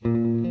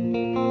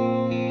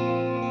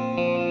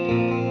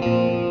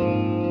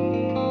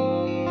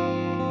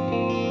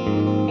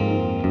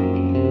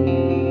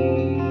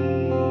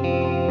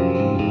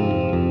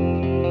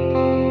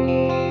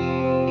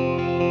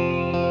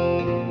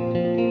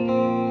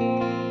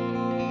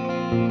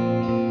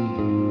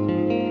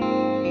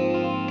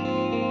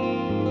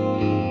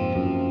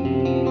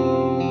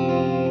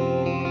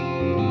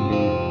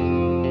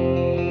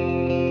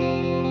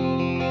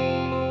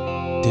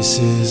This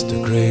is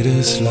the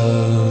greatest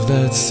love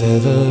that's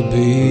ever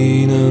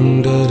been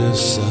under the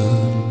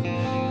sun.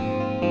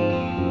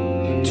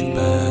 Too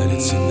bad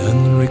it's an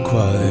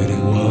unrequited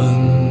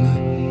one.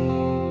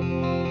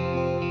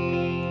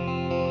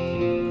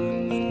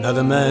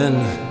 Another man,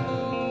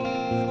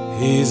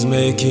 he's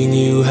making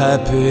you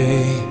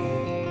happy.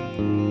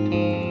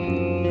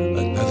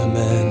 Another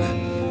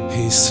man,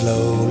 he's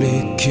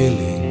slowly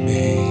killing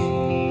me.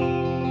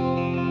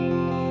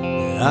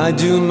 I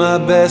do my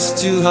best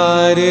to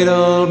hide it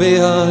all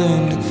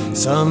behind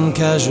some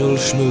casual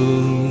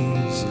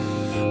schmooze,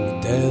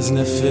 but there's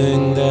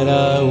nothing that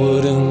I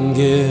wouldn't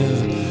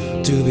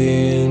give to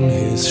be in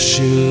his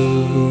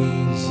shoes.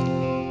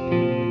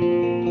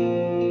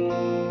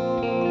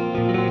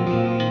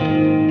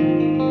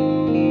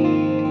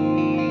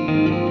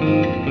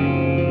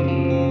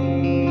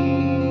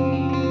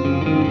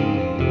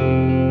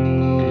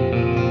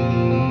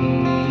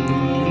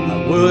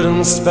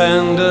 Wouldn't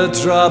spend a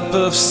drop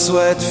of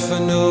sweat for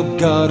no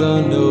god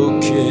or no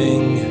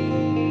king,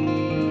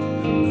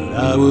 but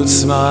I would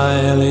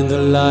smile in the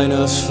line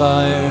of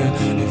fire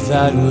if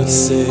that would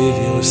save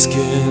your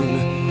skin.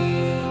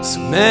 So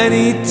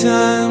many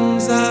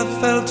times I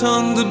felt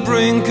on the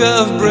brink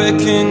of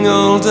breaking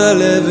all the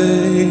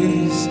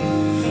levees,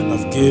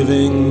 of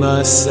giving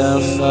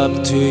myself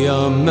up to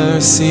your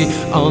mercy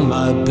on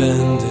my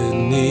bended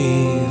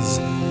knees.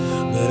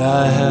 But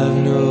I have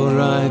no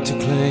right to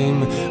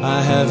claim,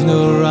 I have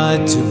no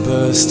right to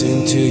burst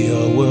into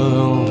your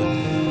world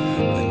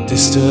and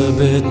disturb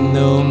it,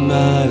 no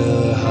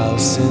matter how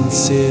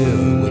sincere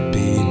would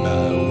be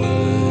my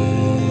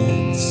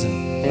words.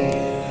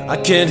 I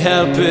can't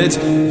help it,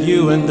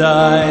 you and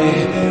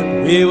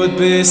I, we would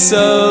be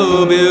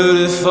so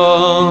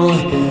beautiful,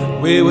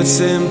 we would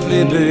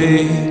simply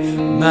be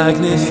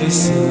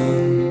magnificent.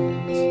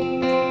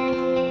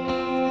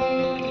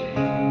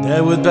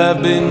 There would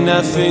have been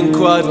nothing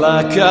quite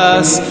like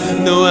us,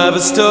 no other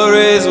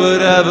stories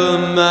would ever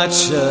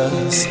match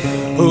us.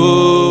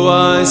 Oh,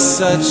 why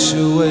such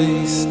a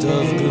waste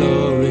of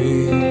glory?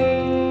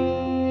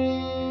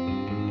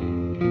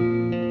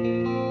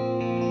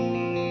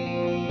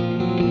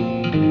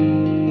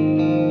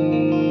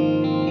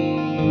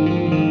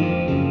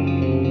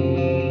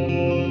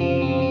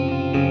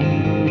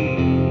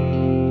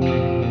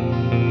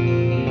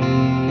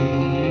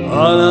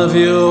 All of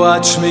you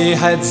watch me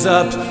heads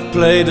up,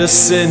 play the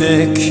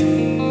cynic,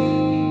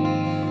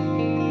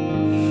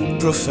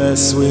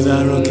 profess with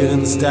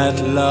arrogance that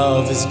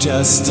love is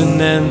just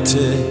an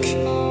antic,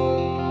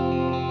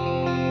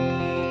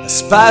 a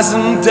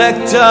spasm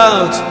decked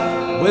out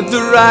with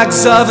the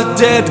rags of a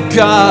dead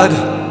god,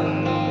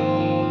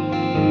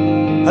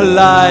 a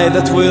lie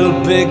that will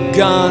be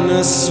gone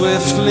as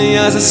swiftly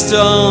as a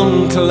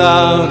storm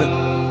cloud.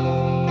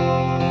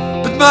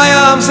 My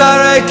arms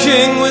are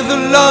aching with the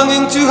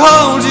longing to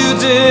hold you,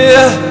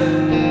 dear.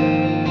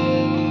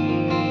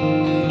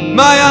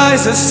 My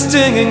eyes are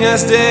stinging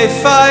as they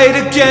fight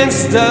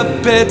against the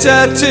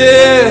bitter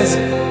tears.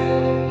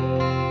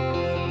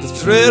 The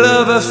thrill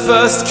of a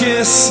first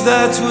kiss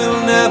that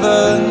will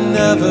never,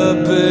 never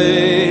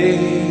be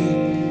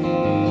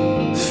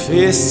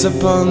feasts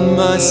upon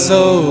my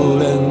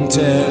soul and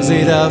tears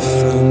it out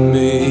from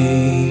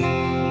me.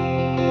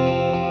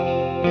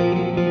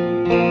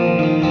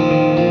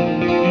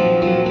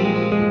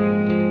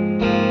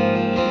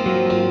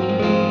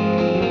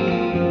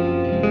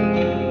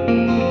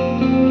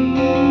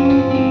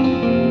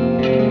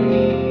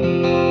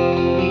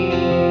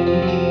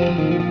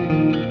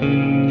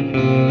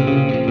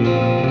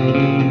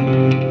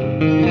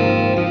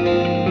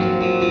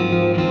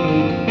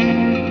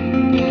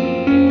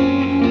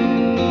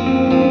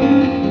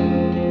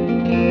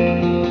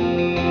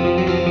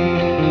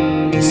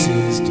 This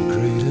is the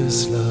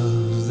greatest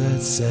love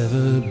that's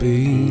ever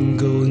been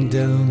going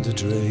down the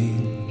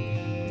drain.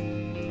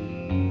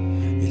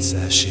 Its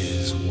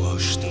ashes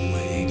washed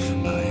away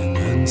by an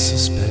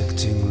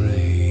unsuspecting rain.